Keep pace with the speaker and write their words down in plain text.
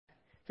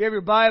you have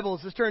your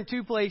Bibles, let's turn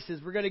two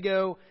places. We're going to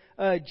go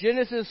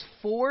Genesis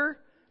 4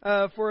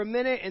 for a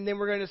minute, and then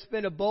we're going to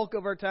spend a bulk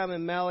of our time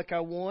in Malachi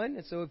 1.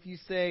 And so if you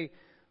say,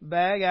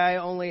 Bag, I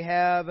only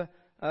have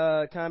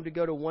time to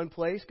go to one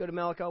place, go to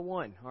Malachi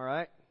 1, all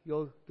right?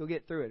 You'll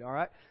get through it, all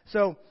right?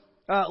 So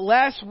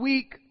last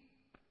week,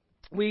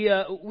 we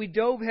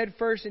dove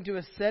headfirst into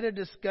a set of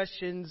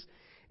discussions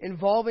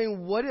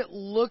involving what it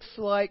looks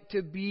like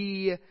to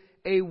be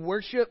a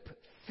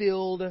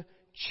worship-filled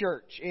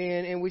church.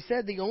 And we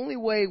said the only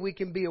way we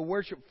can be a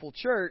worshipful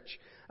church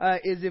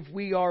is if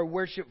we are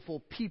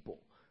worshipful people.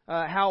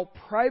 How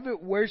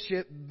private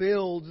worship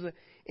builds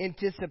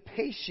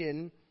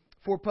anticipation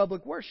for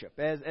public worship.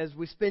 As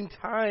we spend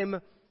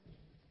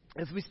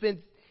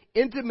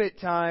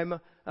intimate time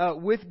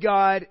with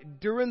God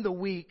during the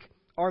week,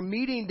 our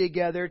meeting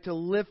together to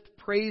lift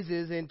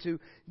praises and to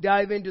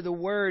dive into the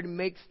Word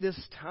makes this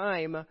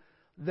time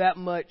that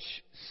much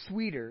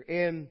sweeter.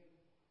 And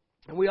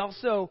we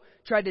also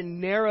tried to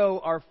narrow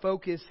our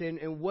focus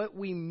in what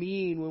we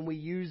mean when we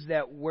use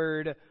that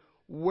word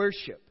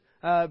worship.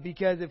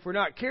 Because if we're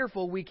not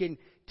careful, we can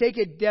take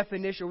a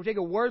definition, or take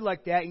a word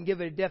like that and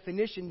give it a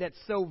definition that's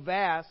so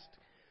vast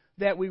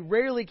that we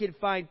rarely can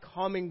find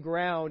common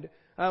ground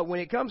when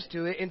it comes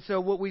to it. And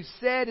so what we've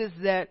said is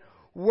that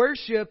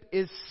worship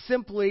is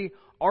simply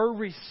our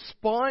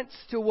response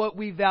to what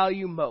we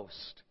value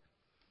most.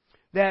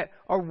 That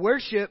our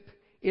worship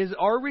is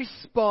our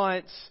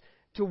response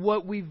to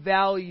what we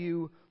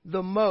value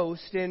the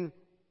most, and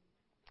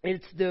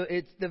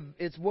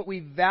it's what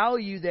we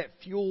value that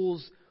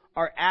fuels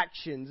our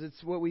actions.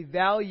 It's what we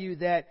value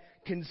that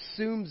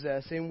consumes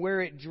us, and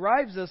where it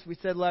drives us, we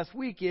said last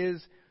week,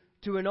 is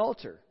to an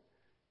altar.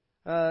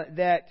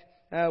 That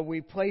we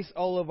place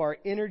all of our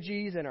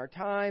energies and our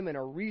time and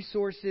our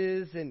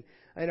resources and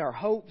our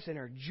hopes and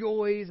our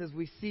joys as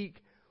we seek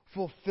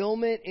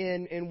fulfillment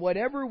in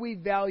whatever we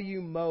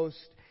value most.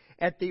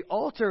 At the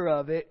altar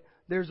of it,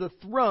 there's a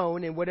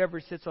throne, and whatever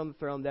sits on the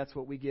throne, that's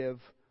what we give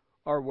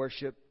our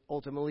worship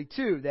ultimately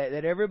to.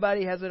 That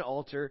everybody has an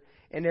altar,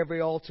 and every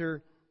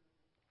altar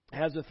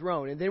has a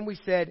throne. And then we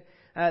said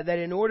that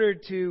in order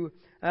to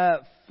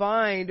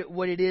find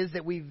what it is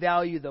that we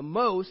value the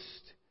most,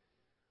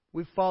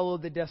 we follow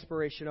the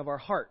desperation of our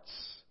hearts.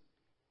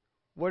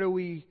 What are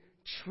we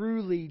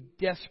truly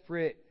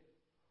desperate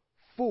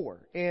for?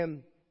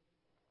 And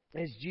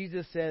as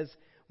Jesus says,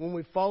 when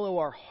we follow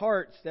our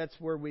hearts, that's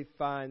where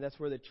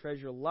the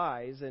treasure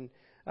lies.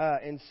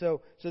 And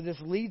so this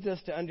leads us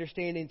to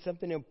understanding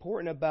something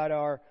important about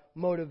our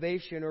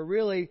motivation, or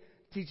really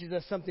teaches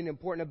us something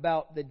important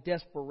about the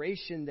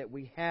desperation that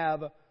we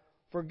have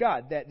for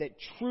God. That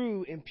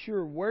true and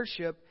pure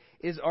worship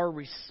is our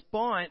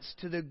response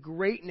to the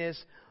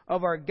greatness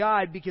of our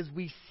God, because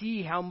we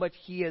see how much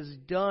He has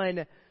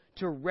done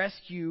to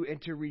rescue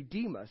and to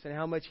redeem us, and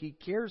how much He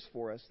cares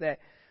for us. That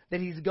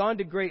He's gone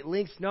to great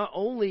lengths not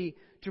only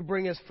to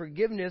bring us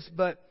forgiveness,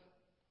 but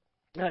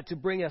to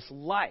bring us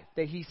life.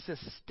 That He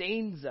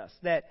sustains us.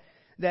 That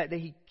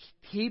He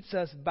keeps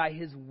us by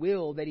His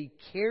will. That He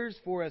cares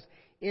for us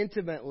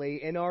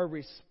intimately. And our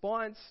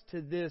response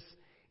to this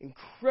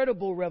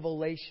incredible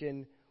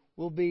revelation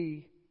will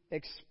be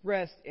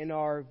expressed in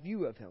our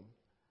view of Him.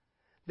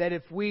 That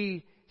if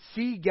we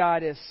see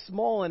God as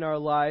small in our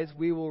lives,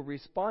 we will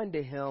respond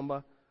to Him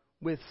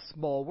with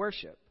small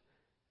worship.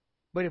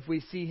 But if we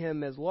see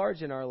Him as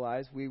large in our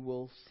lives, we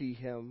will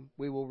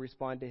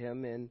respond to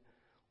Him in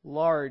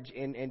large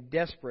and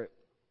desperate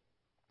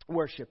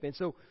worship. And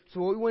so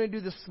what we want to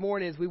do this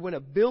morning is we want to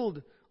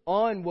build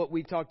on what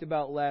we talked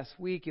about last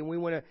week, and we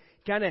want to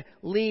kind of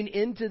lean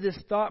into this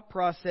thought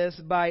process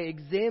by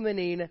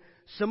examining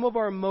some of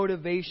our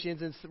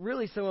motivations and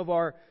really some of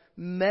our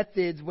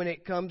methods when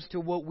it comes to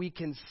what we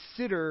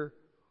consider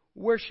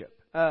worship.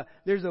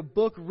 There's a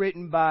book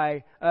written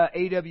by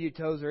A.W.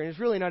 Tozer, and it's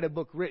really not a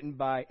book written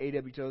by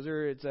A.W.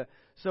 Tozer. It's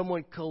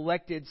someone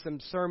collected some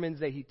sermons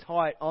that he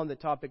taught on the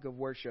topic of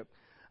worship.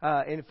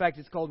 And in fact,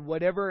 it's called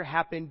Whatever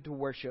Happened to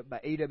Worship by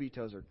A.W.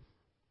 Tozer.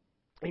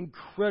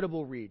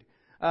 Incredible read.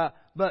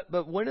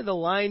 But one of the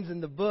lines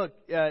in the book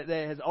that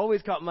has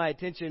always caught my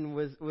attention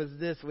was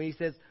this, when he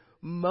says,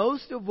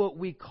 most of what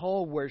we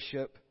call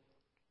worship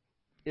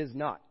is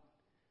not.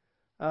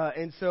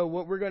 And so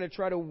what we're going to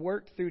try to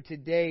work through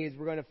today is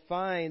we're going to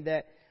find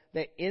that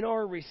in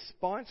our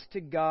response to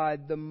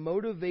God, the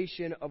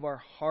motivation of our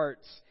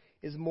hearts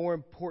is more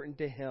important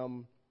to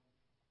Him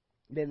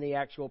than the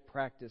actual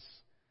practice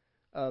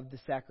of the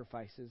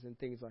sacrifices and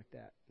things like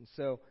that. And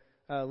so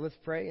let's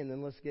pray, and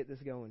then let's get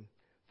this going.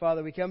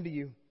 Father, we come to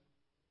You,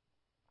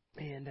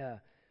 and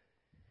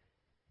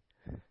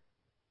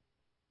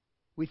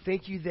we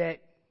thank You that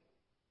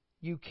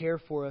You care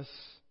for us.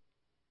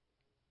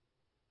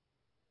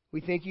 We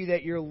thank You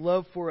that Your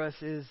love for us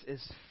is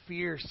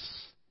fierce.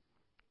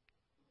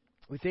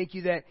 We thank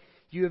You that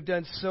You have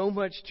done so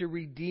much to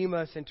redeem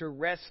us and to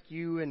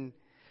rescue and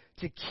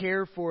to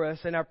care for us.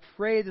 And I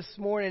pray this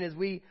morning as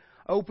we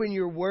open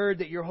Your Word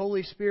that Your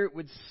Holy Spirit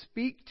would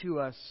speak to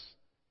us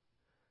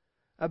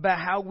about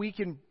how we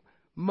can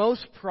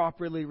most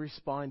properly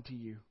respond to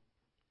You.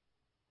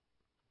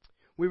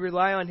 We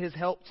rely on His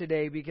help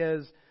today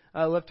because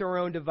left to our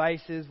own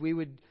devices, we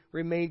would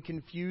remain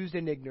confused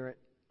and ignorant.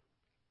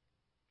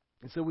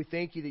 And so we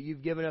thank you that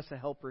you've given us a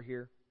helper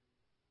here.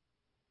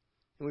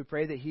 And we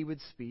pray that He would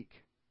speak.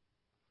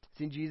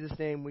 It's in Jesus'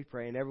 name we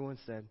pray. And everyone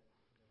said,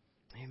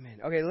 Amen.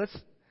 Okay,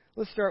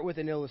 let's start with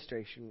an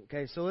illustration.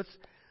 Okay, so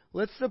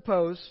let's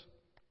suppose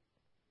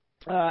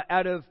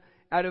out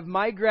of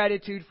my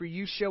gratitude for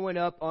you showing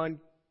up on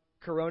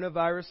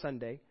Coronavirus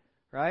Sunday,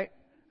 right?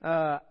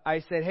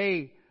 I said,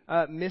 hey,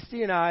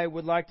 Misty and I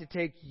would like to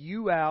take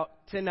you out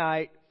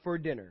tonight for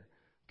dinner.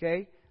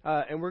 Okay,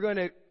 and we're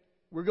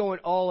going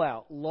all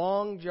out.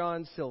 Long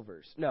John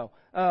Silver's. No.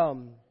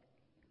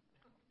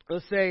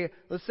 Let's say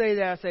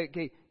that I say,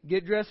 okay,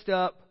 get dressed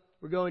up.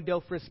 We're going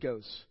Del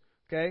Frisco's.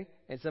 Okay,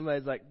 and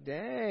somebody's like,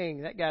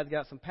 dang, that guy's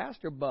got some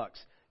pastor bucks.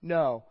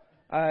 No,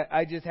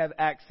 I just have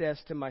access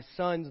to my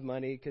son's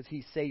money because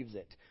he saves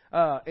it.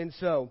 And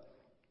so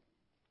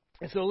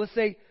let's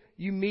say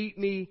you meet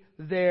me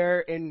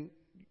there and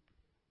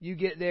you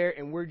get there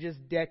and we're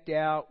just decked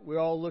out. We're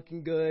all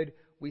looking good.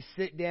 We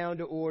sit down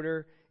to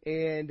order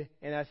and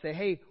I say,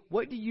 hey,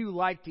 what do you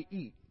like to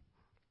eat?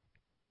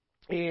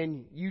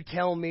 And you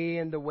tell me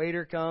and the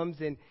waiter comes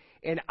and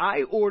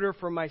I order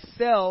for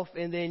myself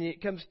and then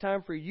it comes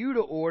time for you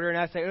to order and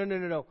I say,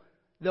 no,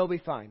 they'll be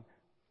fine.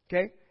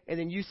 Okay? And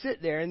then you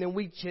sit there and then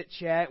we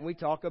chit-chat and we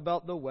talk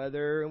about the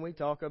weather and we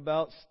talk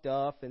about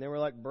stuff and then we're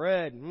like,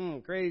 bread,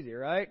 crazy,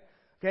 right?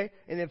 Okay?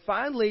 And then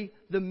finally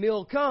the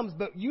meal comes,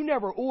 but you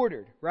never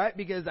ordered, right?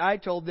 Because I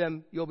told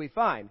them you'll be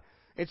fine.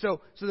 And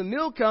so the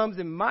meal comes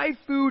and my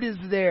food is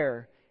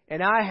there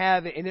and I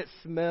have it and it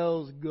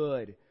smells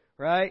good,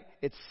 right?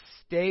 It's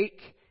steak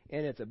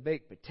and it's a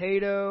baked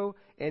potato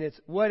and it's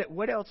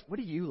what else? What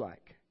do you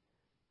like?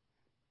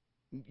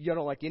 You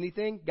don't like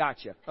anything?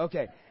 Gotcha.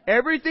 Okay.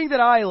 Everything that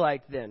I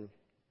like then.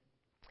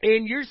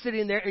 And you're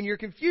sitting there and you're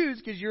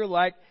confused because you're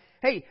like,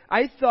 hey,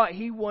 I thought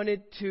he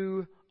wanted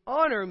to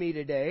honor me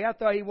today. I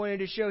thought he wanted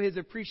to show his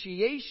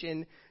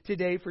appreciation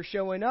today for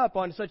showing up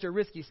on such a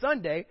risky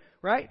Sunday,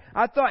 right?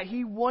 I thought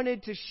he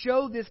wanted to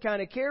show this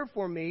kind of care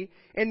for me.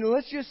 And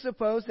let's just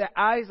suppose that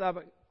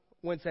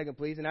one second,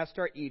 please, and I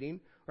start eating,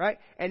 right?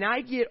 And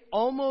I get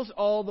almost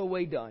all the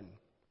way done.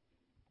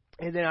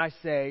 And then I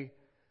say,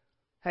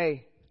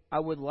 hey, I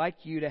would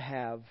like you to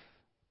have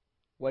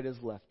what is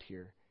left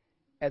here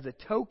as a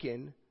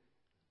token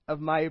of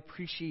my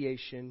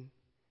appreciation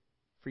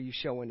for you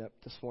showing up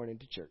this morning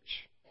to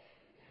church.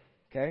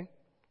 Okay?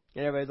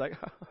 And everybody's like,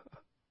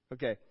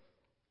 okay.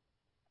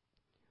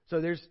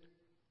 So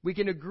we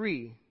can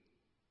agree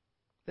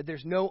that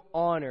there's no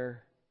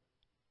honor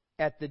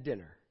at the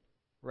dinner,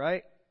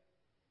 right?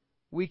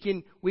 We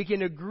can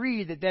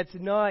agree that that's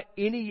not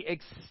any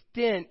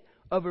extent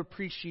of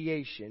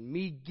appreciation.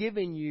 Me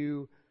giving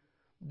you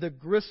the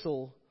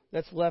gristle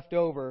that's left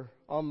over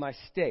on my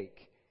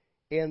steak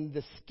and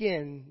the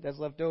skin that's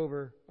left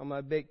over on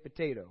my baked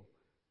potato,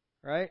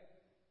 right?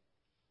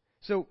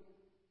 So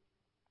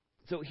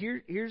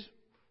here's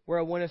where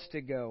I want us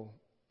to go,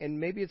 and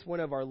maybe it's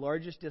one of our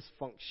largest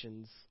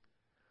dysfunctions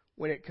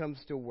when it comes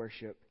to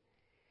worship.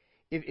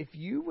 If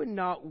you would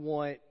not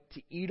want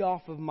to eat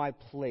off of my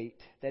plate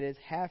that is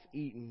half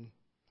eaten,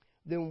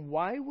 then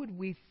why would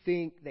we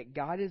think that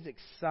God is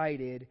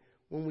excited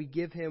when we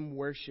give Him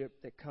worship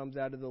that comes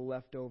out of the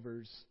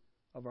leftovers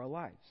of our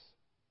lives?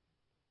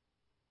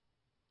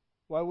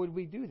 Why would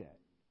we do that?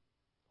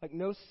 Like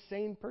no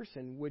sane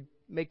person would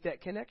make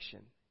that connection.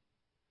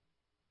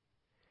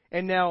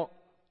 And now,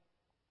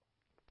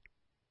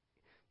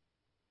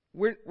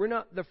 we're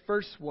not the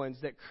first ones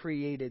that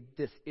created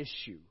this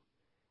issue.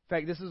 In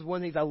fact, this is one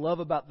of the things I love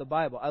about the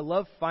Bible. I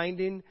love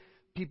finding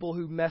people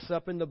who mess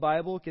up in the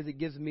Bible because it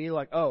gives me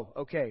like, oh,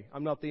 okay,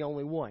 I'm not the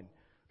only one.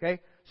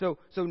 Okay? So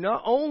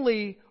not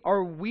only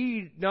are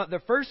we not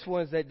the first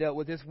ones that dealt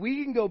with this,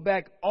 we can go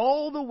back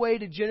all the way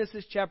to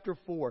Genesis chapter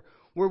 4,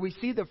 where we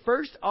see the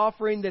first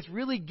offering that's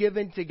really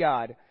given to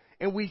God.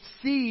 And we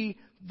see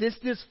this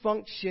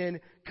dysfunction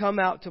come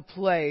out to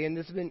play. And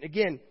this has been,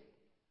 again,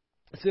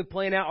 it's been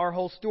playing out our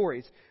whole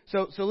stories.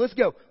 So let's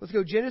go. Let's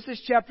go Genesis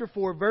chapter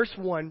 4, verse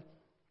 1.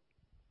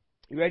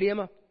 You ready,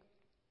 Emma?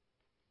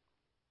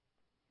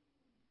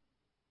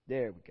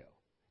 There we go.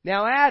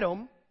 Now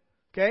Adam,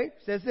 okay,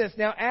 says this.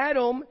 Now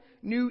Adam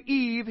knew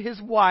Eve,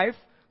 his wife.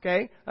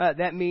 Okay,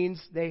 that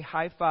means they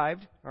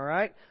high-fived. All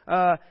right,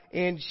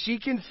 and she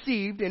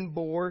conceived and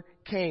bore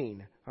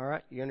Cain. All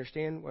right, you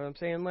understand what I'm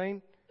saying,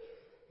 Lane?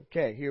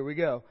 Okay, here we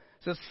go.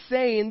 So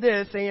saying,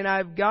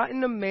 I've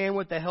gotten a man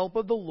with the help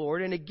of the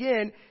Lord. And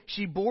again,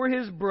 she bore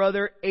his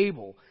brother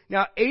Abel.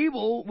 Now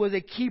Abel was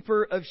a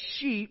keeper of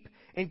sheep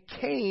and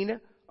Cain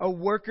a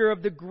worker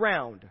of the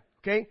ground.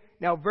 Okay,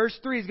 now verse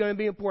 3 is going to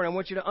be important. I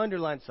want you to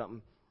underline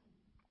something,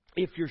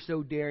 if you're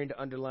so daring to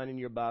underline in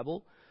your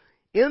Bible.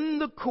 In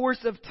the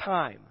course of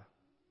time,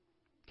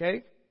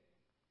 okay,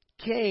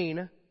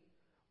 Cain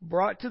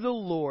brought to the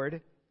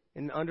Lord,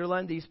 and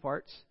underline these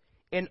parts,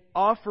 an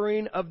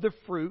offering of the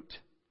fruit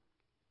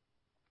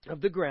of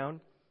the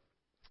ground.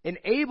 And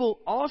Abel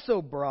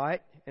also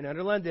brought, and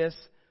underline this,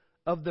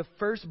 of the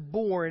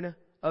firstborn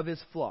of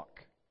his flock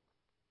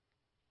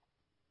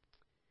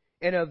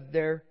and of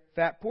their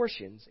fat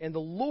portions. And the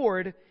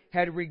Lord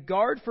had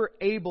regard for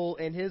Abel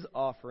and his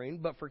offering,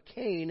 but for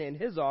Cain and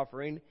his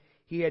offering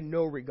he had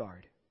no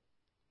regard.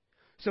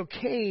 So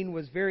Cain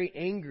was very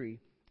angry,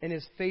 and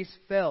his face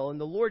fell. And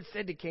the Lord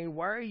said to Cain,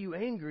 "Why are you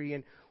angry,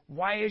 and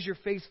why is your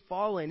face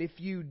fallen? If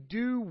you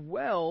do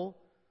well,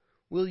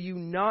 will you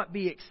not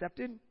be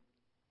accepted?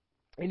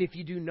 And if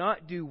you do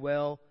not do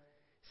well,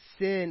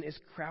 sin is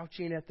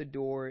crouching at the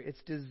door.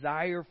 Its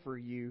desire for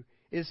you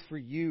is for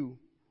you,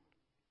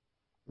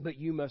 but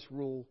you must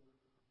rule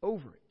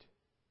over it."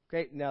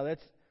 Okay, now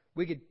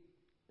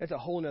that's a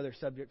whole other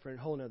subject for a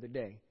whole other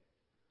day.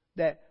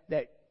 That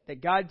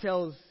God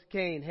tells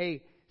Cain,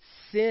 hey,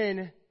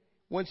 sin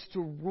wants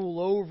to rule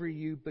over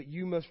you, but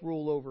you must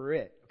rule over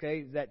it.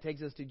 Okay, that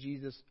takes us to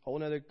Jesus,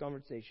 whole other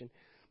conversation.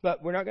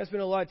 But we're not going to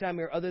spend a lot of time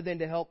here other than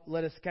to help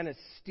let us kind of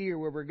steer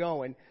where we're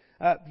going.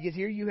 Because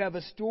here you have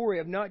a story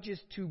of not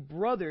just two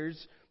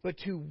brothers, but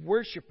two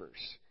worshipers.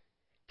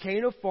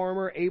 Cain a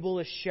farmer, Abel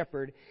a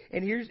shepherd.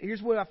 And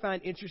here's what I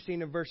find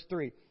interesting in verse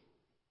 3.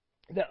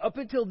 That up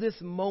until this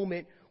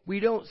moment, we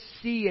don't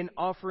see an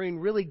offering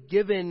really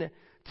given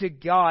to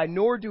God,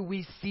 nor do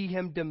we see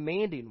Him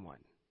demanding one.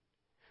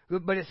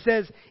 But it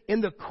says,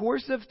 in the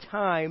course of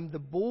time, the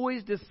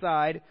boys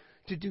decide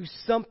to do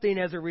something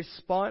as a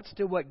response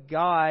to what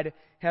God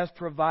has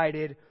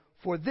provided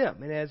for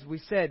them. And as we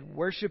said,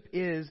 worship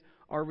is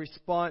our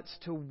response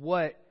to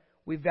what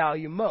we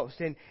value most.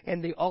 And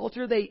the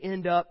altar they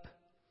end up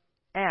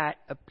at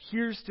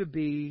appears to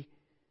be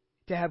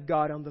to have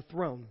God on the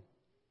throne,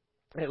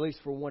 at least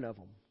for one of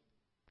them.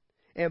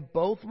 And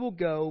both will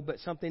go, but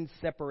something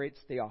separates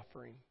the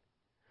offering.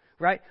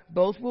 Right?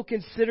 Both will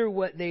consider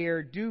what they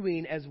are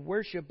doing as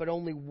worship, but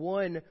only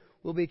one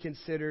will be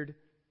considered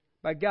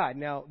by God.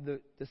 Now, the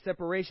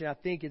separation, I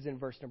think, is in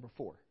verse number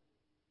 4.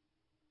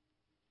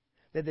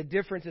 That the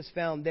difference is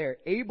found there.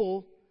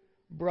 Abel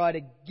brought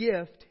a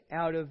gift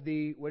out of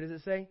the, what does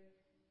it say?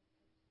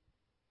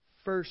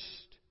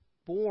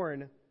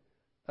 Firstborn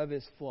of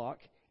his flock.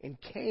 And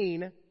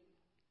Cain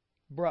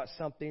brought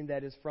something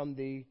that is from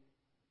the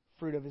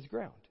fruit of his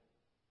ground.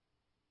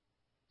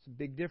 It's a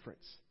big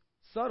difference.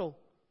 Subtle,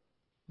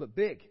 but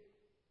big.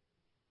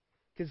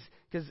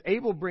 Because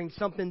Abel brings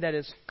something that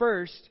is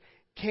first,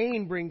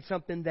 Cain brings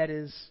something that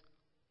is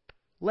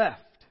left.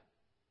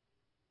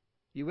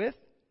 You with?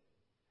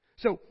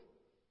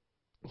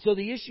 So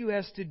the issue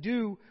has to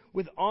do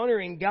with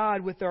honoring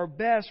God with our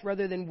best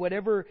rather than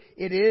whatever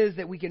it is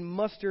that we can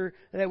muster,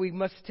 that we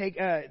must take,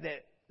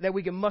 that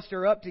we can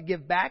muster up to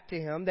give back to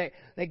Him.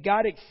 That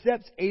God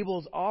accepts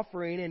Abel's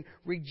offering and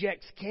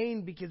rejects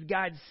Cain because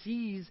God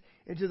sees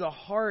into the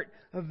heart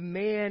of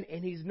man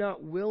and He's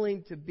not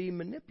willing to be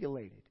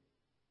manipulated.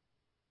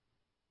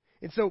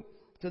 And so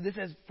this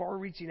has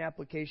far-reaching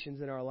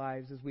applications in our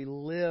lives as we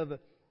live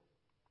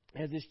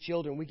as His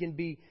children. We can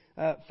be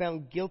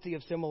found guilty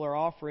of similar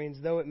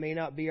offerings, though it may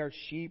not be our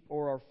sheep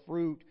or our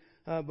fruit.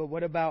 But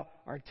what about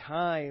our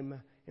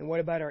time? And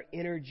what about our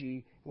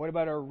energy? What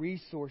about our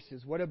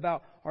resources? What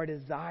about our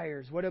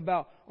desires? What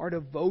about our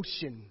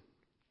devotion?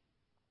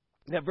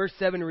 That verse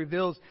 7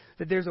 reveals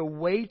that there's a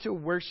way to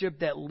worship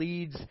that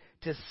leads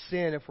to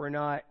sin if we're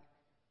not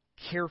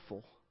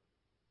careful.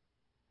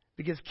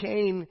 Because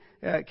Cain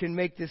can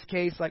make this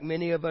case, like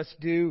many of us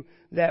do,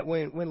 that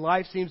when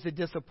life seems to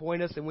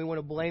disappoint us and we want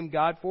to blame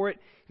God for it.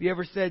 Have you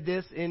ever said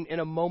this in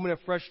a moment of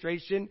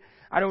frustration?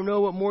 I don't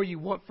know what more you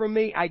want from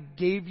me. I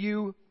gave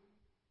you,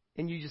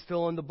 and you just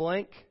fill in the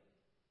blank.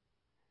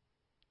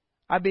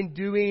 I've been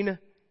doing,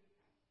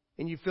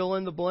 and you fill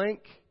in the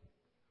blank.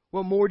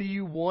 What more do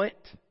you want?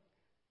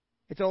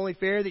 It's only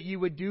fair that you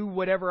would do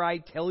whatever I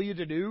tell you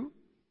to do.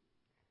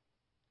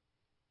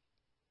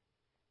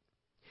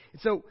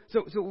 So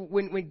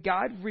when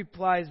God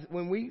replies,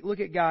 when we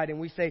look at God and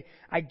we say,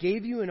 I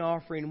gave you an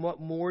offering,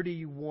 what more do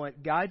you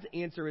want? God's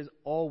answer is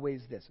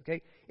always this,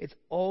 okay? It's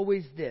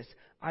always this.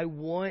 I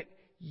want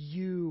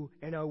you,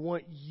 and I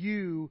want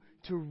you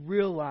to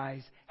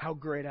realize how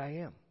great I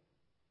am.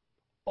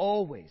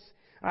 Always.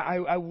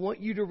 I want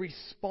you to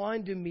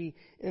respond to me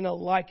in a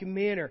like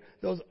manner.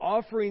 Those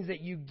offerings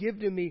that you give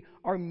to me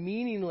are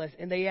meaningless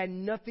and they add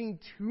nothing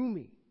to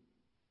me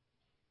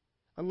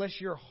unless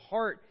your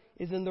heart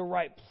is in the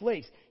right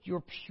place.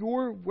 Your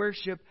pure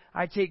worship,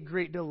 I take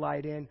great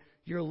delight in.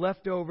 Your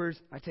leftovers,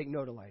 I take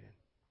no delight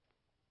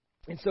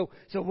in. And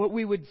so what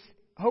we would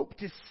hope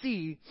to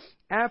see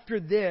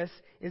after this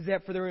is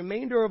that for the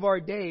remainder of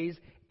our days,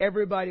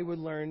 everybody would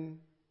learn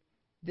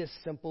this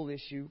simple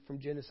issue from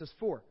Genesis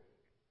 4.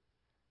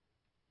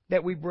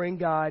 That we bring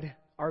God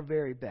our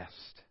very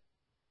best.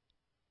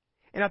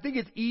 And I think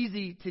it's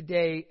easy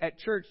today at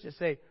church to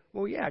say,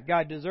 well, yeah,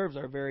 God deserves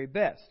our very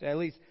best. At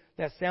least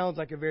that sounds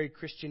like a very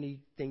Christian-y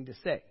thing to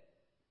say.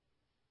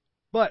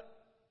 But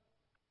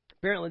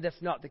apparently that's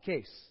not the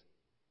case.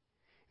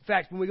 In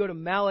fact, when we go to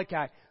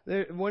Malachi,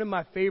 one of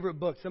my favorite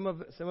books, some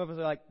of us are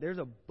like, there's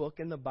a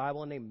book in the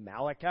Bible named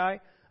Malachi.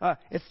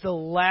 It's the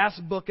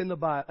last book in the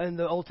Bible, in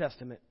the Old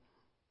Testament.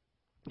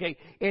 Okay,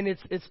 and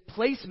its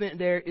placement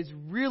there is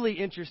really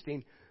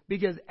interesting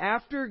because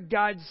after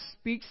God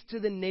speaks to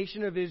the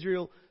nation of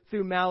Israel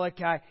through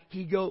Malachi,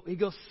 he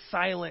goes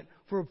silent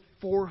for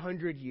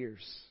 400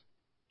 years.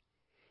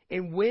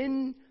 And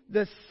when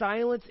the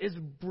silence is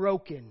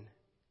broken,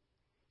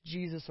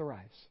 Jesus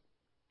arrives.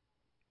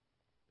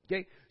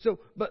 Okay,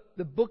 but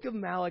the book of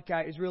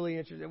Malachi is really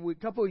interesting. A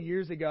couple of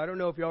years ago, I don't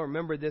know if y'all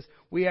remember this,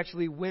 we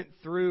actually went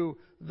through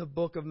the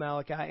book of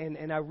Malachi,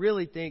 and I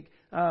really think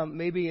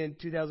maybe in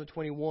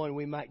 2021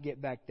 we might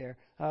get back there.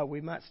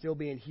 We might still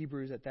be in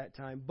Hebrews at that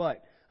time,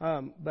 but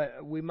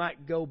we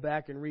might go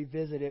back and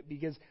revisit it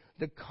because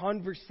the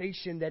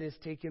conversation that has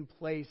taken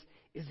place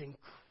is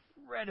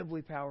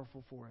incredibly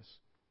powerful for us.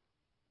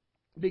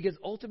 Because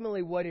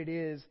ultimately what it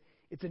is,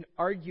 it's an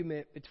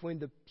argument between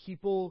the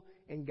people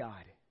and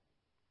God.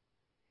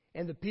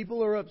 And the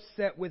people are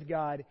upset with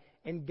God,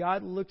 and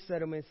God looks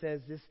at them and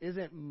says, this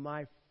isn't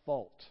my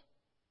fault.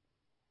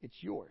 It's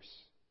yours.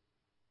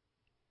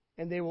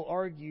 And they will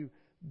argue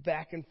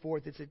back and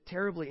forth. It's a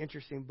terribly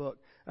interesting book.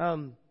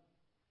 And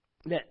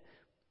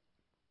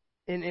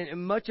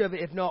much of it,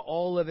 if not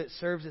all of it,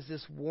 serves as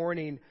this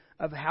warning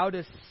of how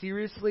to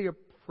seriously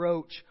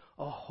approach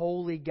a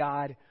holy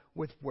God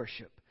with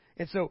worship.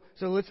 And so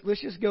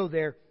let's just go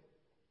there.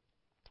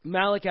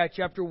 Malachi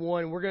chapter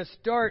 1. We're going to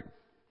start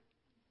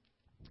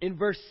in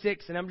verse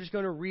 6, and I'm just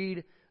going to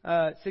read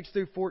 6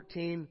 through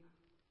 14.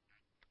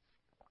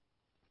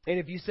 And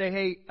if you say,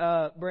 hey,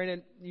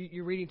 Brandon,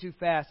 you're reading too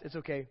fast, it's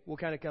okay. We'll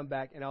kind of come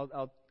back, and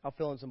I'll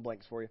fill in some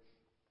blanks for you.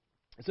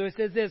 So it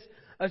says this: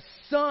 a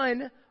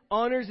son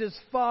honors his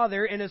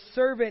father, and a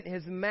servant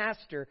his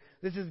master.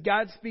 This is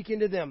God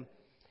speaking to them.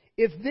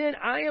 If then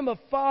I am a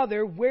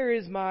father, where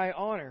is my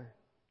honor?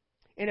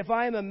 And if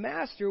I am a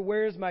master,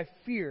 where is my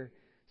fear?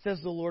 Says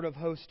the Lord of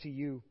hosts to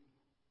you.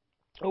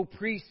 O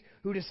priests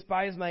who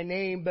despise my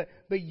name,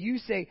 but you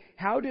say,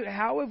 how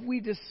have we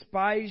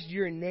despised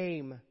your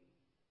name?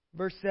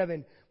 Verse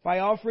 7, by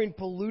offering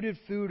polluted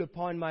food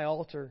upon my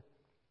altar.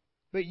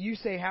 But you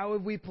say, how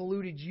have we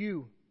polluted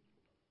you?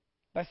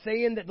 By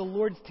saying that the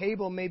Lord's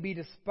table may be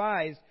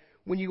despised.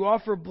 When you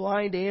offer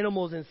blind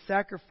animals in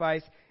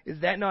sacrifice,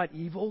 is that not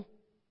evil?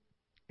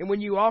 And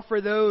when you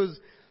offer those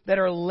that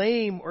are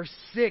lame or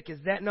sick, is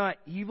that not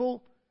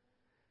evil?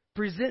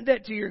 Present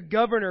that to your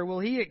governor. Will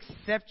he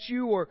accept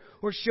you or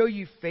show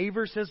you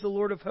favor, says the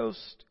Lord of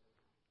hosts?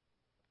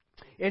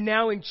 And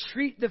now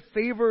entreat the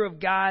favor of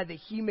God that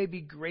he may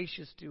be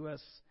gracious to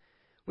us.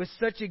 With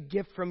such a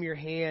gift from your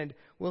hand,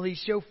 will he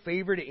show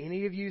favor to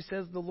any of you,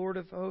 says the Lord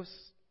of hosts?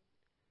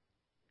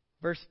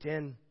 Verse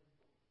 10.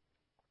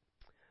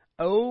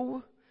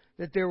 Oh,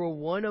 that there were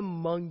one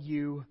among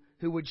you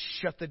who would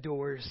shut the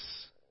doors,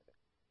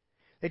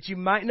 that you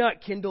might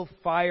not kindle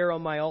fire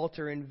on my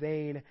altar in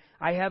vain.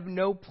 I have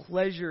no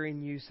pleasure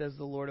in you, says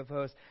the Lord of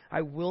hosts.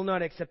 I will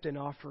not accept an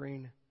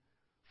offering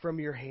from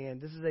your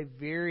hand. This is a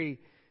very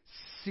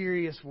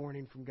serious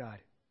warning from God.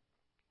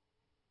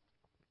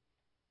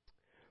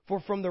 For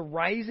from the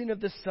rising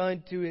of the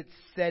sun to its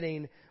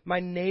setting, my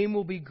name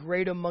will be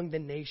great among the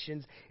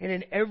nations, and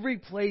in every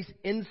place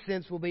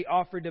incense will be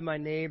offered to my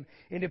name,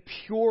 and a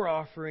pure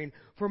offering.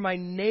 For my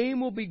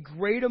name will be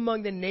great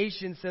among the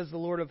nations, says the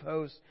Lord of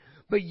hosts.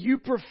 But you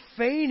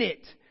profane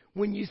it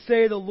when you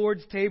say the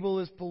Lord's table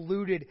is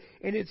polluted,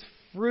 and its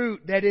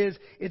fruit, that is,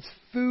 its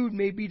food,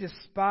 may be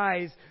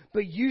despised.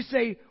 But you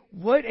say,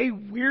 what a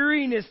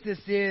weariness this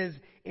is,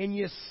 and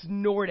you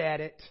snort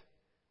at it,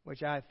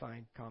 which I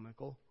find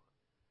comical,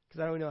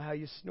 because I don't know how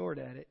you snort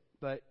at it,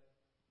 but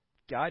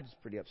God's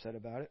pretty upset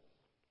about it.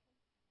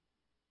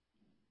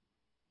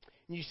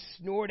 And you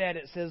snort at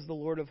it, says the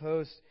Lord of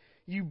hosts.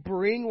 You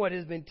bring what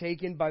has been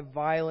taken by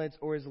violence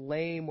or is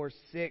lame or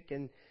sick,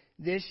 and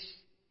this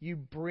you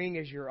bring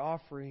as your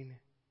offering.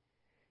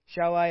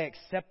 Shall I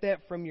accept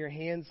that from your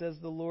hand, says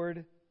the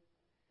Lord?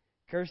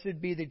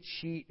 Cursed be the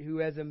cheat who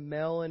has a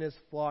male in his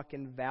flock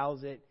and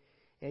vows it,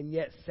 and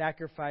yet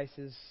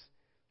sacrifices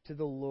to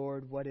the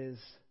Lord what is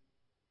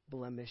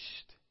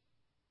blemished.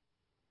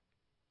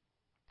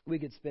 We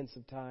could spend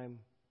some time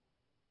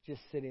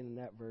just sitting in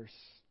that verse,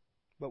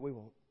 but we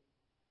won't.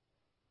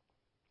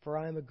 For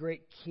I am a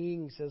great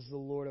king, says the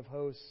Lord of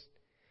hosts,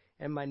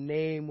 and my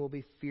name will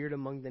be feared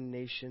among the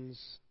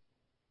nations.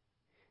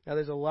 Now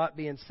there's a lot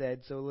being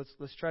said, so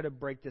let's try to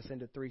break this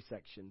into 3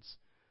 sections.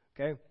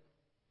 Okay?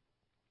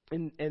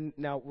 And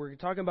now we're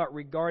talking about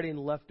regarding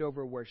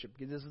leftover worship,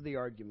 because this is the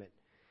argument.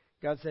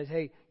 God says,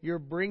 hey, you're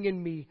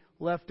bringing me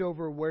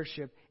leftover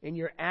worship, and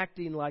you're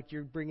acting like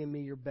you're bringing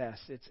me your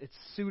best. It's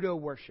pseudo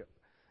worship.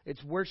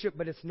 It's worship,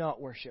 but it's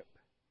not worship.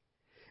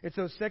 And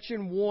so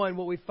section 1,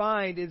 what we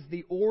find is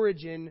the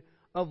origin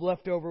of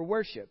leftover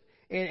worship.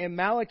 And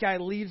Malachi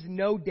leaves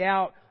no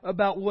doubt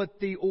about what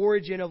the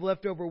origin of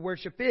leftover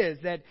worship is,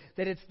 that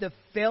it's the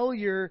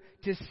failure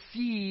to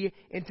see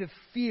and to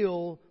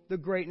feel the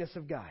greatness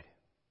of God.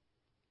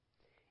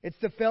 It's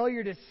the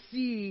failure to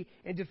see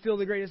and to feel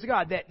the greatness of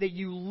God. That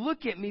you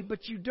look at me,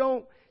 but you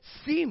don't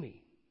see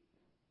me.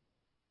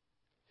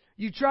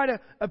 You try to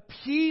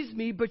appease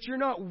me, but you're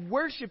not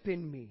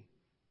worshiping me.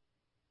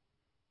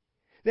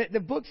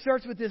 The book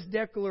starts with this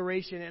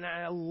declaration, and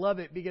I love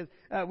it because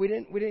we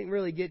didn't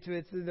really get to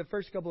it. It's the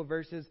first couple of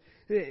verses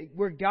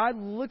where God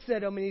looks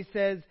at them and He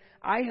says,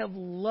 "I have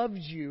loved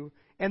you,"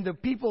 and the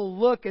people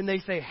look and they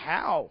say,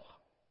 "How?"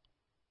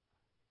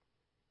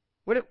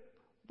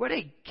 What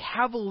a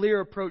cavalier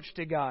approach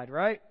to God,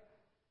 right?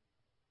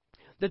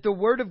 That the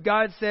Word of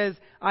God says,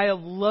 "I have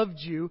loved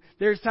you."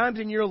 There's times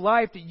in your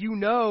life that you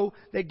know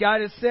that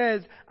God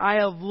says, "I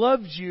have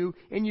loved you,"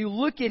 and you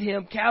look at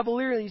Him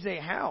cavalierly and you say,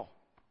 "How?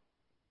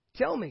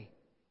 Tell me.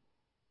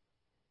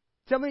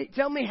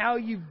 Tell me how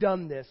you've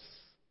done this."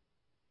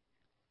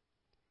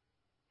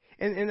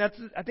 And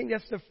I think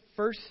that's the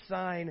first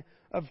sign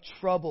of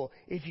trouble.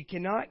 If you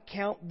cannot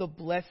count the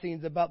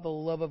blessings about the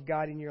love of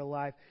God in your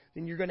life,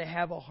 then you're going to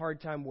have a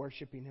hard time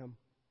worshiping Him.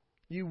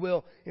 You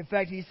will. In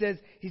fact, He says,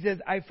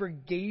 "I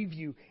forgave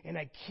you and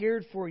I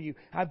cared for you.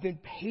 I've been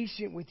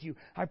patient with you.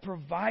 I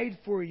provide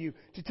for you."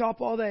 To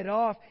top all that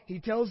off, He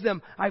tells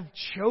them, "I've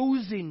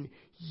chosen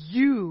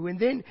you." And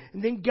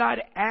then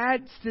God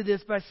adds to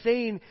this by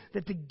saying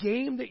that the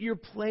game that you're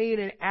playing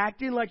and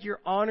acting like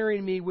you're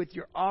honoring me with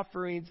your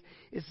offerings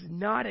is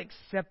not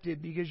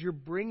accepted because you're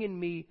bringing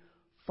me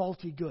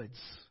faulty goods.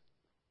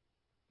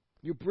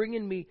 You're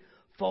bringing me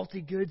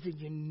faulty goods and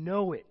you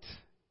know it.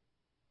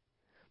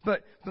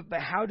 But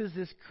how does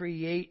this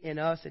create in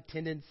us a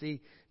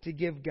tendency to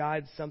give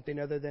God something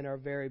other than our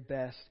very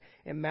best?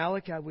 And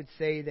Malachi would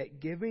say that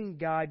giving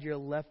God your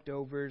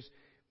leftovers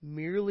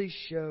merely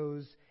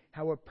shows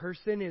how a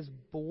person is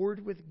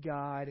bored with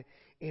God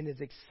and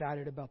is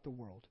excited about the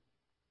world.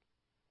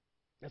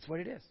 That's what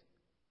it is.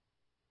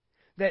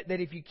 That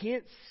if you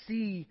can't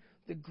see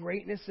the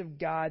greatness of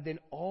God, then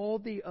all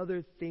the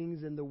other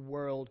things in the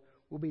world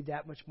will be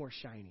that much more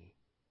shiny,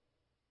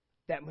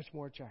 that much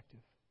more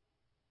attractive.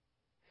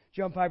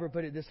 John Piper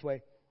put it this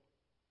way.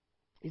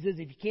 He says,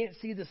 if you can't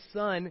see the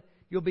sun,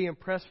 you'll be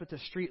impressed with the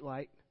street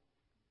light.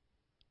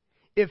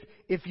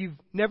 If you've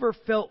never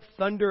felt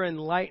thunder and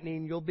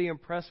lightning, you'll be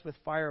impressed with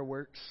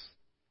fireworks.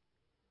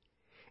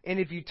 And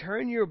if you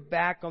turn your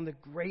back on the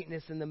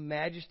greatness and the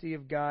majesty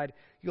of God,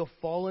 you'll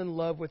fall in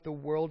love with the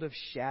world of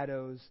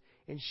shadows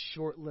and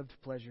short-lived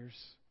pleasures.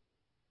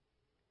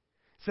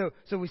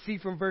 So we see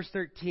from verse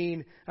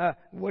 13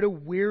 what a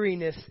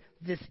weariness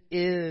this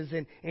is,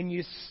 and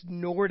you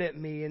snort at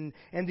me.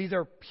 And these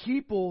are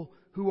people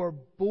who are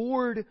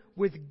bored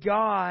with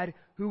God,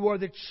 who are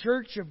the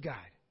church of God.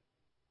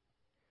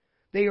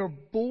 They are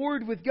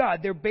bored with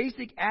God. Their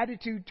basic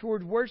attitude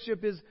toward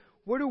worship is,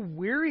 what a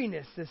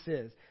weariness this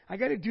is. I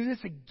got to do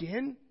this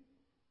again?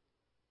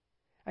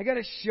 I got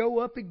to show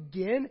up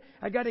again?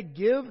 I got to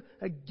give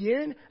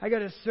again? I got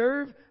to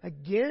serve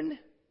again?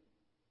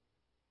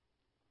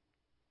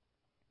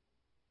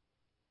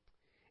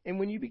 And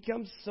when you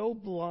become so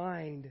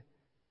blind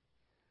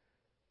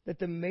that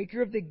the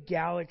maker of the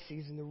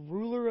galaxies and the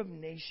ruler of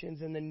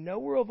nations and the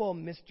knower of all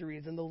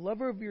mysteries and the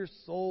lover of your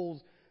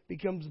souls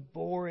becomes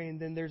boring,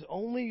 then there's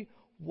only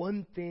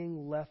one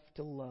thing left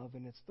to love,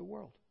 and it's the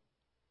world.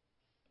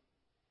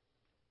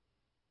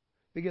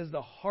 Because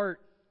the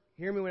heart,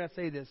 hear me when I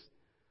say this,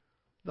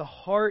 the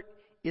heart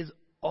is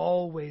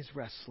always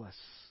restless.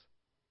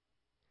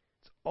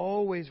 It's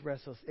always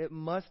restless. It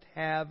must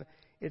have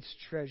its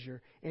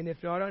treasure. And if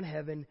not on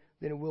heaven,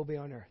 then it will be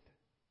on earth.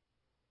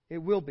 It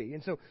will be.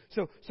 And so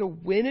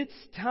when it's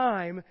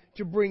time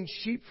to bring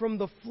sheep from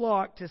the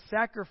flock to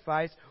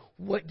sacrifice,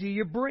 what do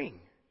you bring?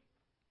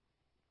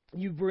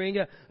 You bring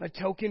a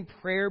token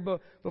prayer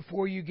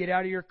before you get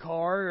out of your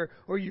car,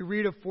 or you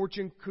read a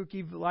fortune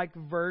cookie-like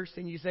verse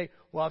and you say,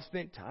 well, I've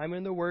spent time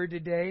in the Word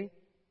today.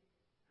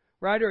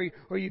 Right?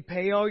 Or you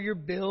pay all your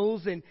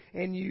bills and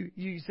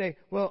you say,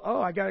 well,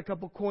 I got a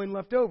couple coin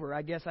left over.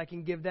 I guess I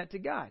can give that to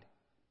God.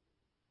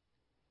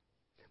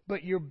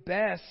 But your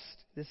best,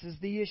 this is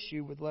the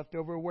issue with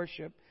leftover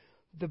worship,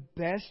 the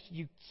best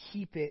you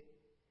keep it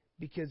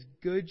because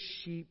good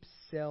sheep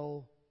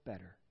sell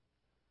better.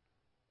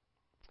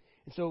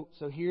 And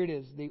so here it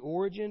is. The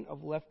origin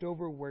of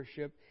leftover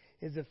worship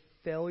is a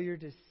failure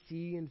to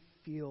see and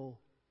feel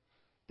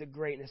the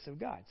greatness of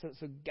God.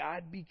 So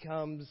God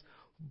becomes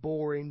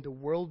boring. The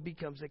world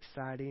becomes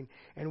exciting.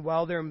 And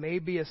while there may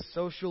be a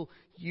social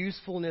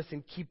usefulness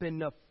in keeping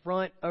the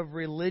front of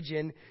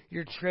religion,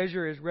 your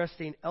treasure is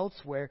resting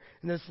elsewhere.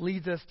 And this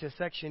leads us to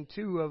section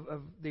 2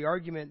 of the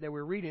argument that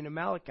we're reading in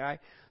Malachi.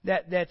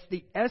 That's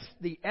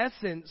the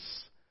essence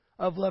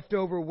of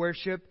leftover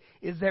worship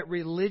is that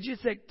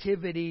religious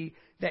activity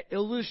that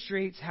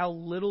illustrates how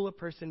little a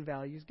person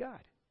values God.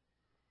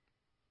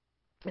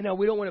 And now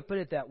we don't want to put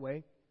it that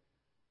way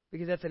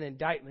because that's an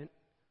indictment.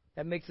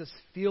 That makes us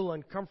feel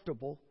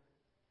uncomfortable,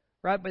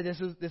 right? But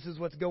this is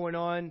what's going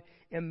on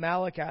in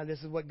Malachi.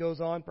 This is what goes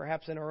on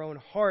perhaps in our own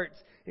hearts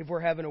if we're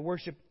having a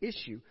worship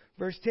issue.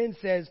 Verse 10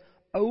 says,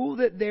 "Oh,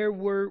 that there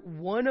were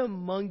one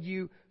among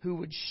you who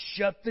would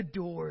shut the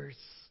doors,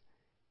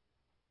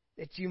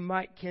 that you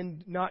might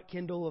not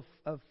kindle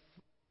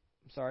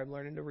I'm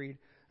learning to read.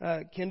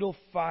 Kindle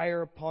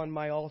fire upon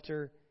my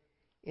altar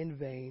in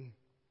vain."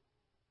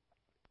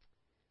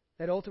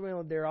 That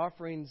ultimately their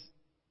offerings,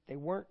 they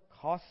weren't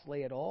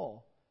costly at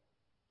all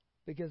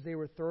because they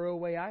were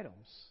throwaway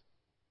items.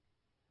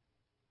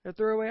 They're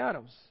throwaway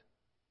items.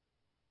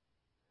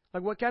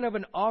 Like, what kind of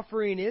an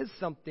offering is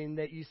something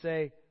that you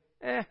say,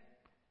 I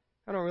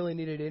don't really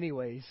need it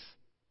anyways?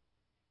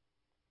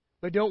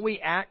 But don't we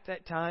act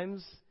at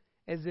times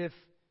as if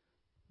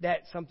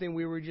that's something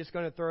we were just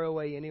going to throw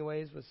away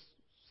anyways, with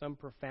some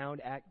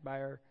profound act by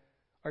our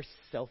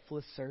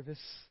selfless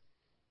service?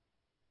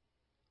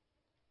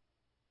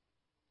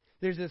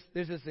 There's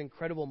this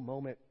incredible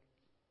moment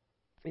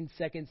in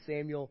 2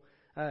 Samuel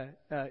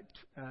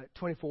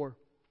 24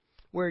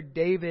 where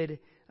David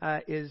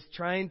is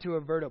trying to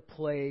avert a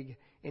plague,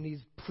 and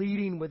he's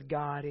pleading with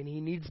God, and he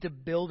needs to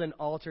build an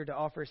altar to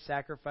offer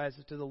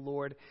sacrifices to the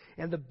Lord.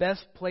 And the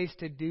best place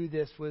to do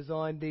this was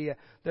on the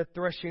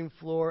threshing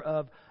floor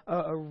of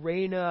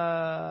Reanua.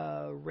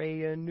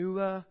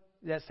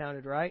 That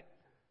sounded right.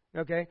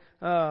 Okay.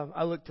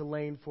 I looked to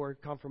Lane for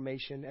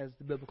confirmation as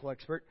the biblical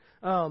expert.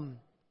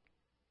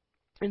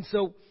 And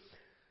so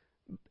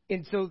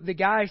the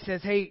guy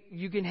says, hey,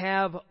 you can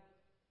have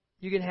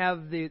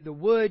the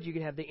wood, you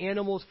can have the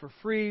animals for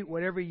free,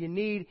 whatever you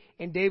need.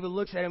 And David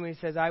looks at him and he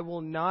says, I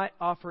will not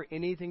offer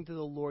anything to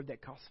the Lord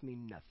that costs me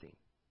nothing.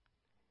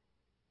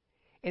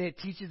 And it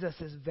teaches us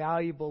this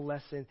valuable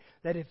lesson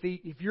that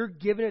if you're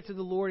giving it to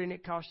the Lord and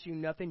it costs you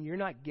nothing, you're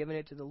not giving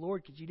it to the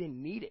Lord because you didn't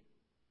need it.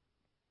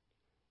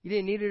 You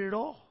didn't need it at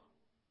all.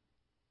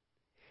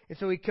 And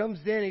so he comes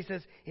in and he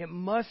says, it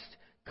must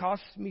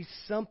cost me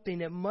something.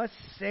 It must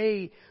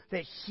say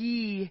that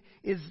He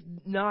is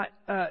not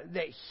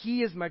that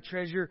He is my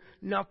treasure,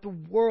 not the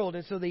world.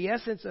 And so the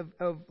essence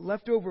of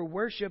leftover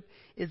worship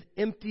is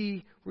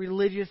empty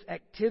religious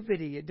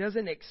activity. It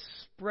doesn't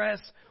express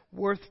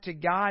worth to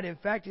God. In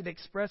fact, it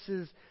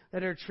expresses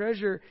that our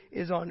treasure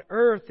is on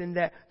earth, and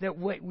that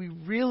what we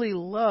really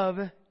love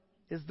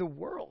is the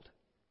world.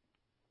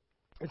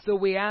 And so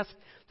we ask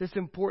this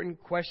important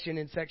question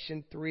in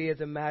section 3 as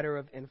a matter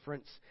of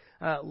inference.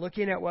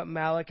 Looking at what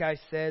Malachi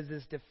says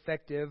is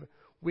defective,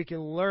 we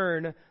can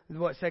learn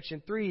what section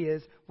 3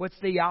 is. What's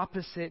the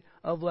opposite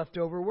of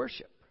leftover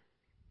worship?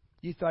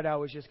 You thought I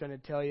was just going to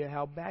tell you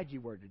how bad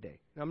you were today.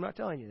 No, I'm not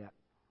telling you that.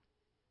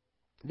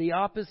 The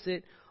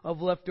opposite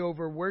of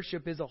leftover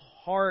worship is a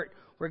heart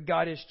where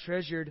God is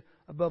treasured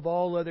above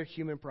all other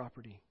human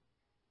property.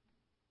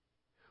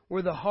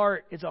 Where the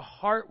heart is a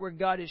heart where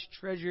God is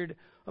treasured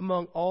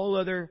among all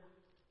other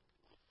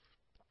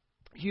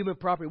human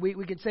property.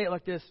 We can say it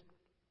like this,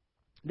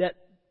 that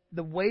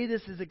the way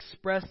this is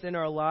expressed in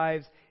our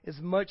lives is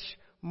much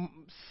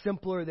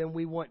simpler than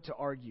we want to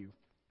argue.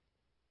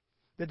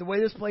 That the way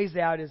this plays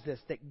out is this,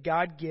 that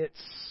God gets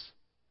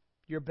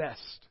your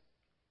best.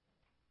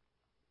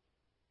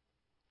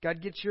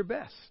 God gets your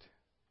best.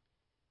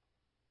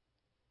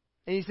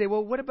 And you say,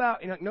 well, what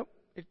about, nope,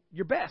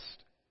 your best.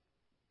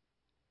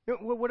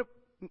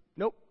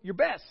 Nope, your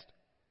best.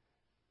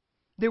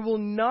 There will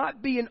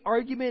not be an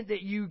argument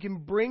that you can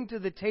bring to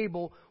the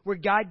table where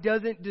God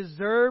doesn't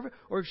deserve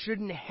or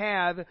shouldn't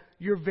have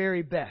your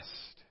very best.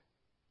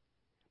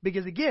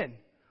 Because again,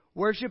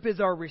 worship is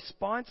our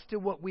response to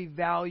what we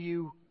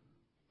value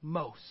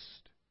most.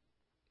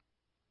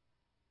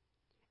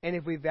 And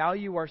if we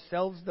value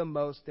ourselves the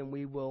most, then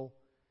we will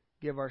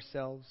give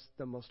ourselves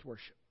the most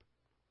worship.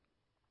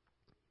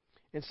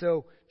 And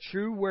so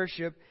true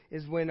worship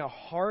is when a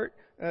heart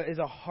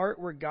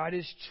where God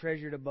is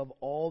treasured above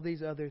all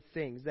these other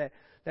things. That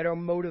our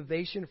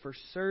motivation for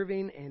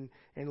serving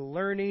and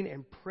learning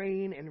and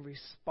praying and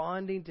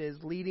responding to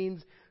His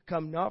leadings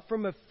come not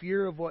from a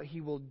fear of what He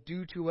will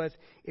do to us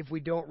if we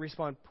don't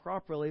respond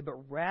properly, but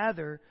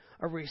rather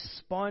a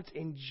response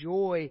in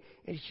joy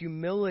and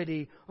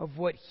humility of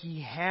what He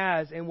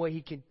has and what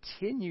He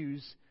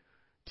continues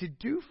to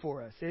do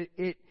for us.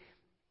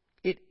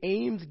 It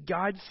aims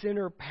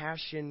God-centered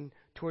passion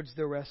towards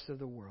the rest of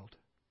the world.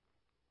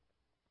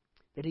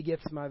 That He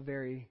gets my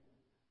very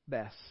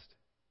best.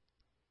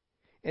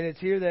 And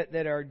it's here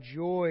that our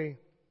joy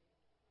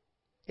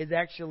is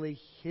actually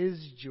His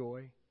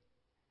joy,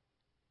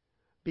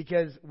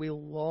 because we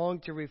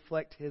long to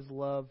reflect His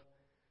love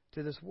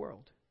to this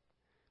world.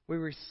 We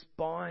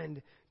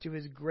respond to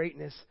His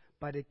greatness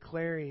by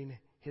declaring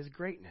His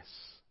greatness.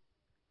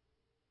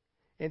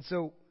 And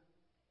so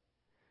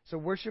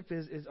worship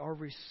is our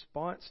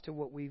response to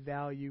what we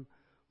value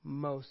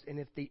most. And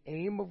if the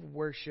aim of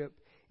worship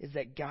is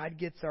that God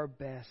gets our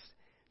best,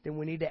 then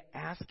we need to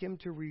ask Him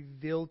to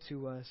reveal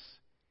to us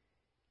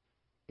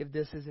if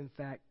this is in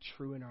fact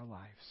true in our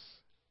lives.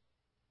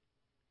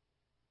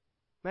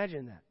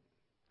 Imagine that.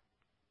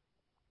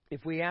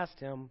 If we asked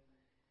Him,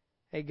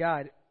 hey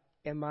God,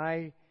 am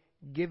I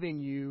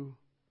giving you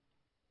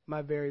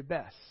my very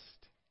best?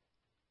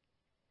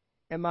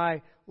 Am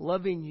I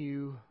loving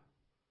you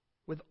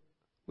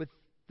with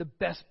the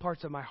best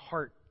parts of my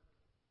heart?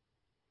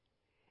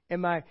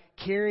 Am I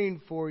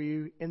caring for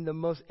you in the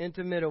most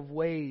intimate of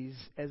ways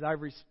as I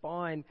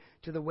respond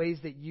to the ways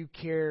that you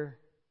care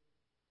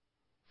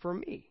for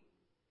me?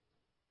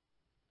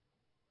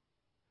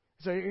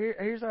 So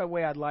here's a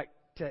way I'd like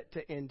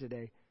to end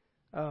today.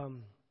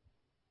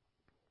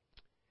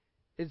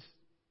 It's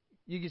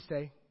you can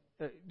stay.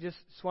 Just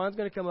Swan's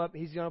going to come up.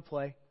 He's going to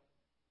play.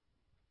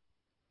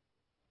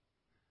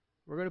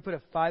 We're going to put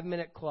a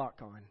 5-minute clock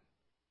on.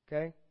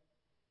 Okay?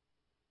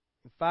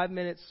 In 5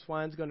 minutes,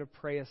 Swan's going to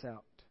pray us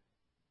out.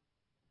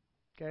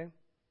 Okay?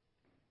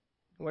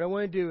 What I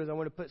want to do is I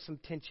want to put some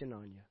tension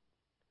on you.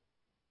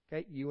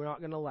 Okay? You are not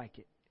going to like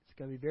it. It's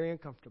going to be very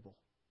uncomfortable.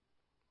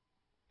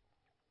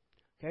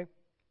 Okay?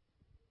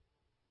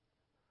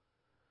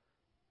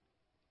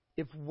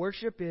 If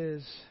worship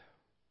is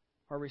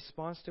our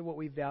response to what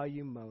we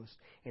value most,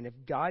 and if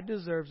God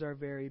deserves our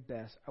very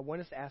best, I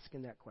want us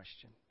asking that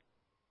question.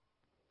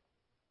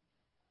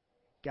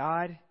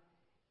 God,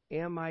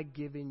 am I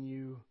giving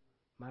you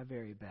my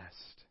very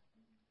best?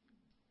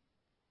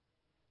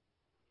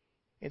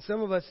 And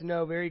some of us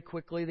know very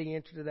quickly the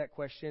answer to that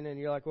question, and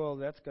you're like, well,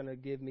 that's going to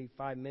give me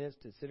 5 minutes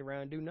to sit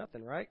around and do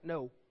nothing, right?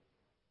 No.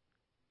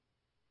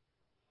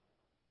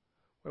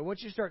 But what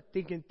you start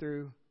thinking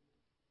through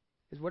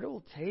is what it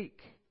will take.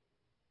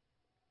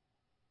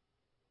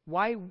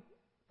 Why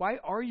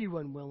are you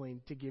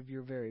unwilling to give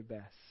your very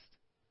best?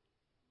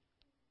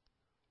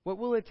 What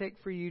will it take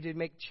for you to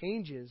make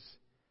changes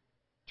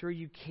to where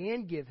you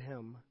can give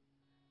Him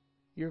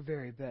your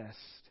very best?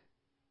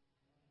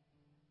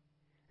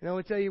 And I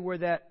will tell you where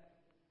that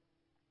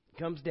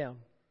comes down.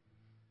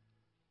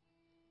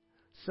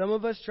 Some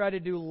of us try to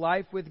do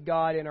life with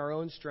God in our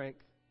own strength,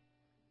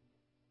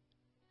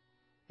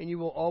 and you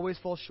will always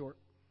fall short.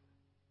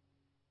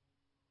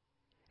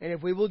 And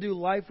if we will do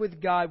life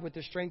with God with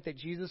the strength that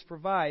Jesus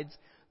provides,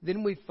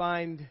 then we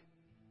find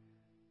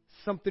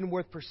something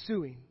worth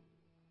pursuing.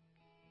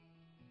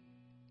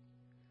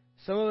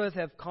 Some of us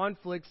have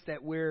conflicts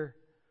that we're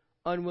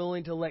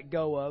unwilling to let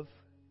go of,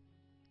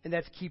 and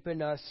that's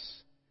keeping us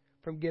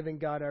from giving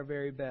God our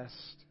very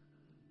best.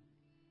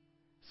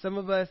 Some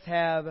of us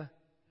have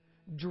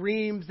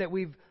dreams that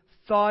we've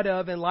thought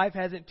of and life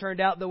hasn't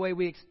turned out the way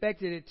we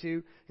expected it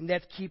to, and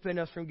that's keeping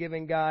us from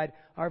giving God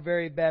our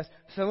very best.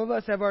 Some of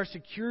us have our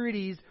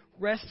securities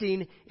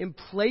resting in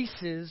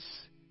places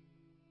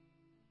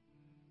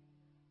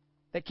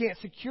that can't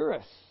secure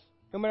us,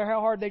 no matter how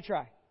hard they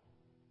try.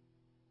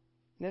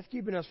 And that's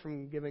keeping us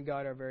from giving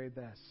God our very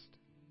best.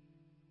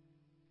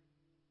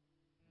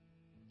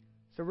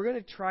 So we're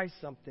going to try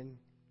something.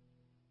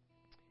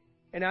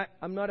 And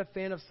I'm not a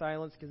fan of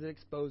silence because it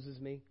exposes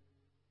me.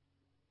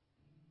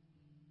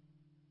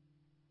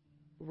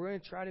 We're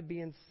going to try to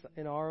be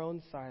in our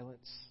own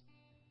silence.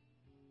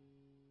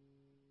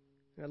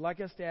 And I'd like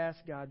us to ask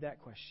God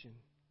that question.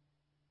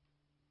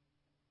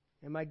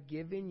 Am I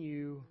giving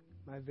you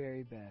my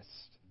very best?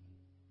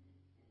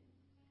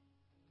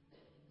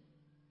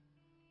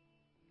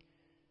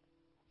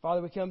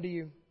 Father, we come to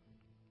you,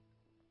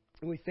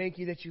 and we thank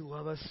you that you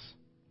love us.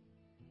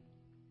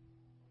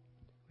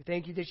 We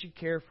thank you that you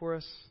care for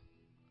us.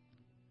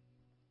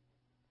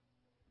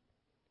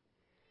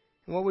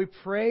 And what we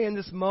pray in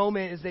this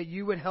moment is that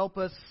you would help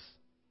us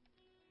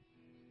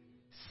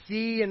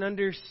see and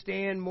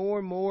understand more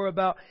and more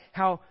about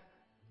how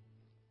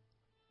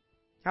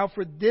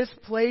for this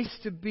place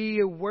to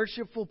be a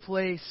worshipful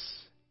place,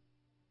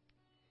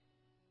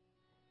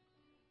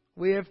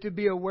 we have to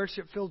be a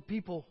worship-filled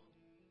people.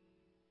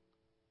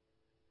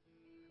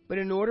 But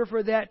in order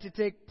for that to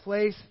take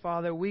place,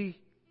 Father, we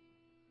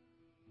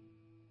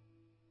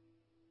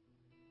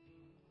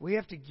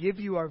have to give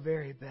you our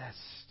very best.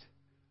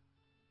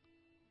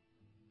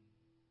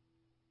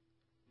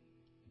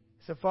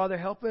 So, Father,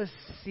 help us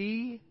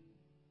see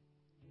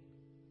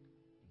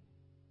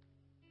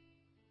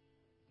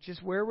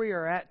just where we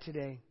are at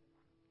today.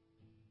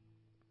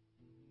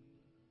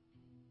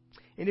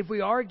 And if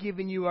we are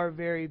giving you our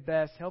very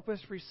best, help us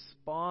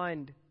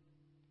respond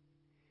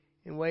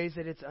in ways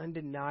that it's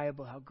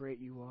undeniable how great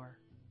you are.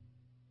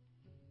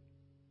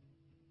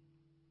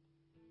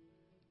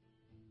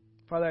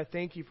 Father, I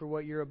thank you for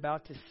what you're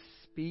about to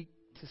speak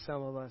to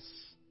some of us.